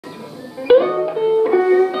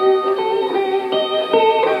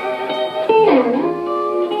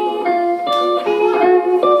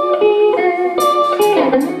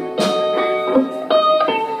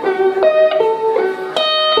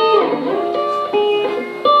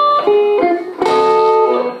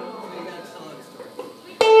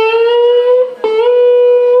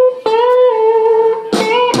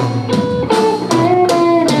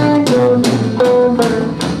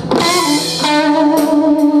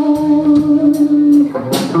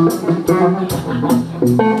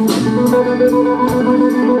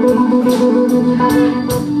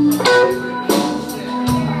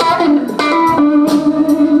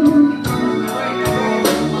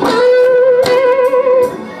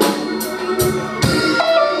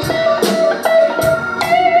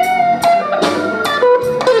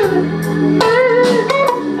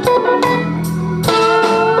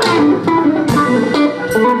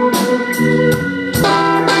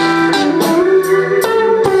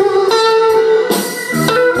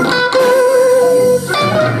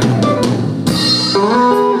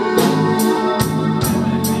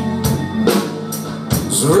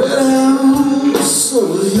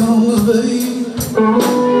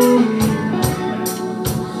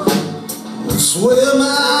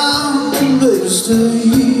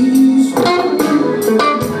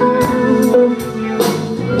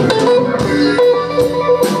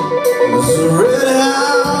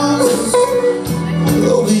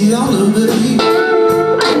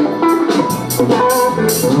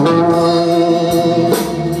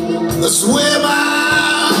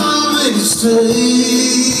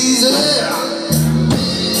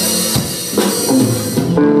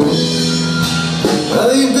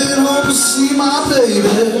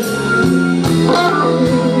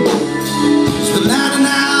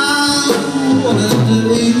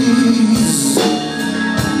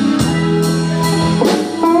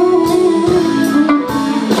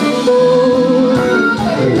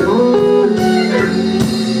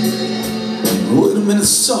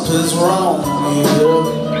Something's wrong here.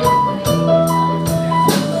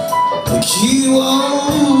 The key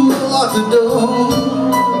won't lock the door.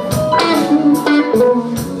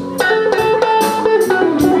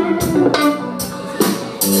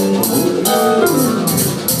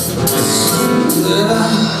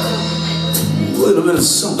 Wait a minute,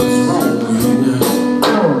 something's wrong here.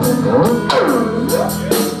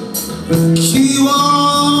 The key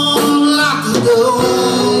won't lock the door.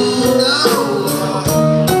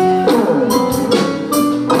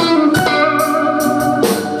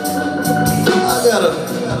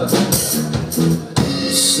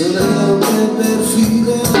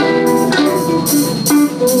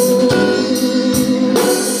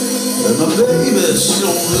 Baby, she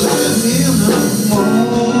don't let me no more.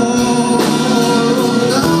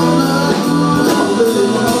 No, baby.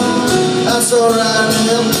 That's alright,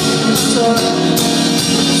 man. That's alright.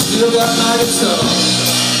 Still got my guitar.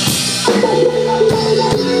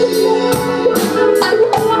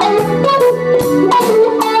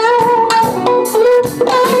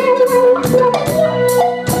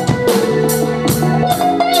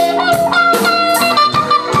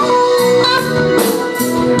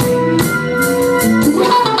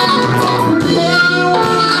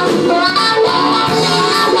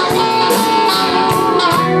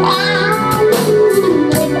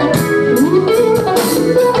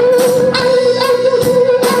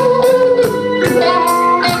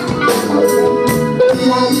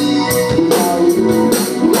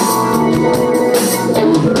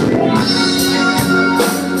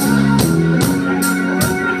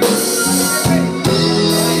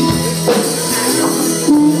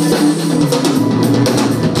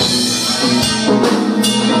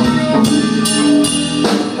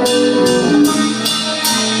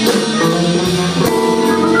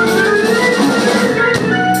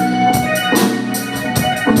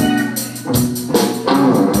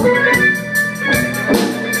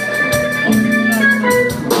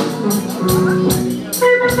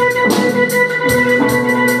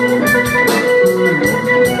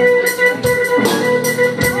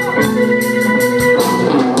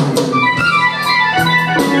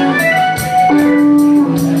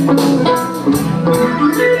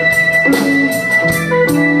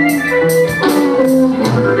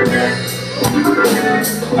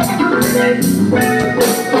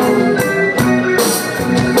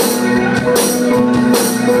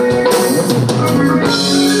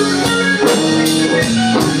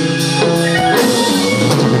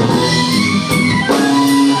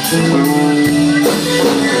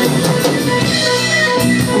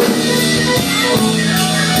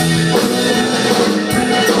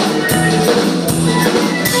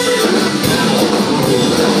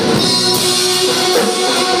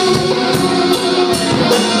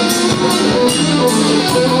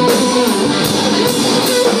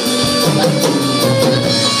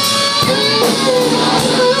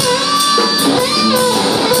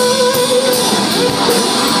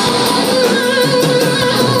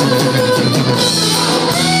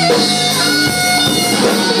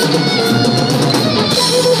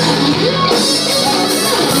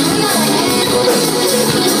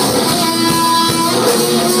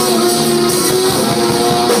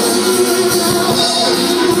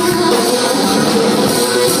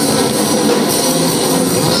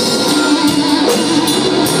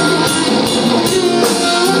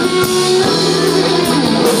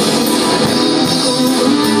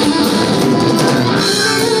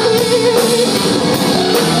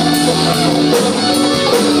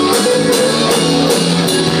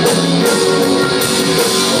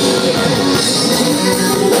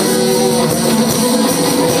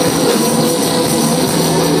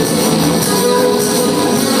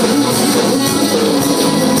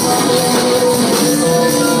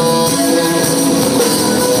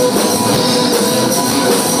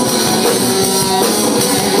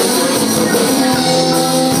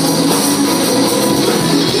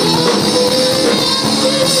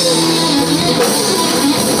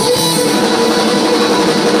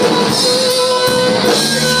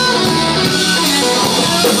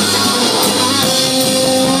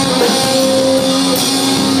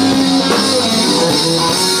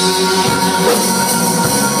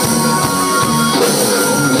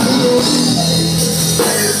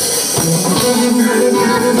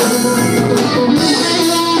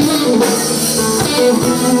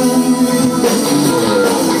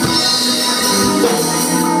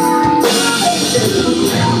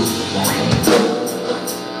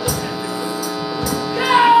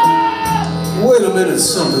 Wait a minute,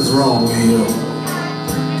 something's wrong here.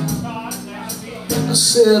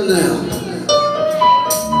 Say it now.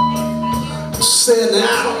 Say it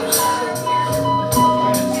now.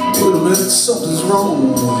 Wait a minute, something's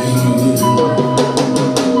wrong here.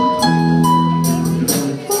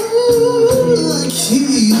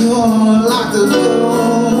 Keep on like the door.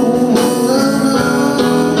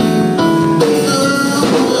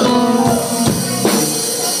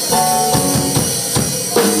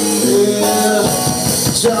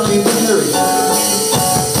 Johnnie Mary.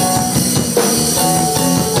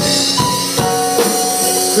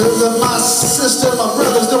 Cause of my sister, my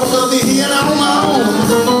brothers don't love me here and I'm on my own.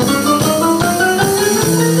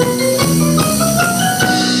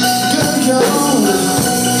 Good God,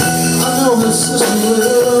 I know her sister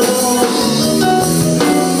will.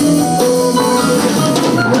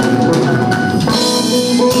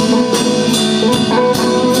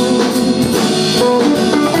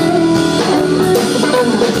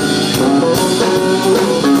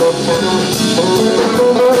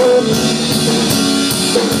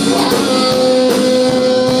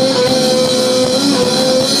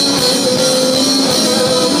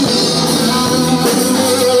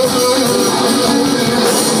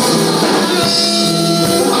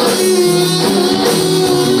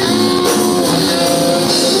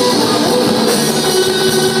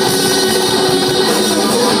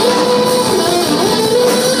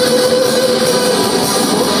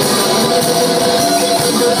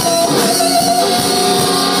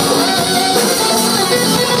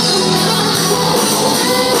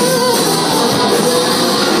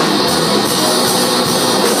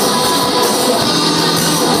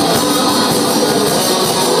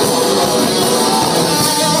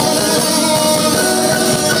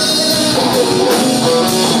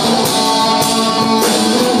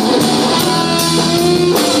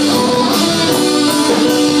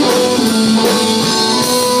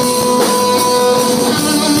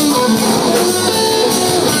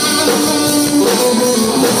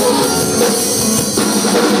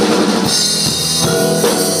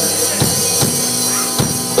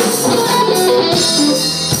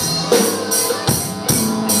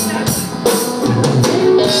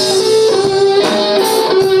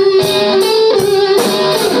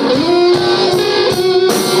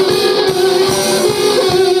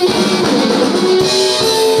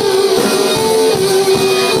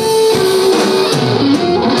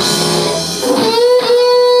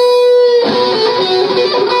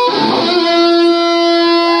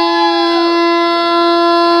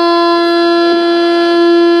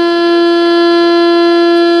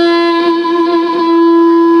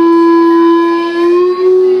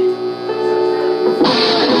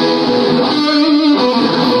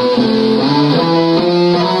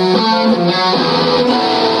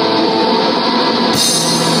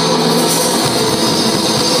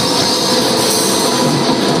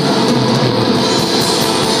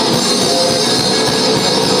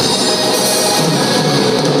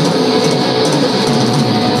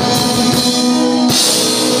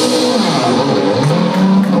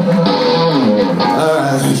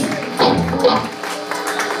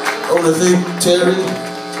 want to thank Terry,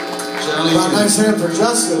 Johnnie. A nice hand for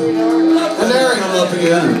Justin. And Eric. Come up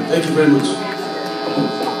again. Thank you very much.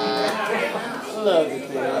 Love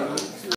you, man.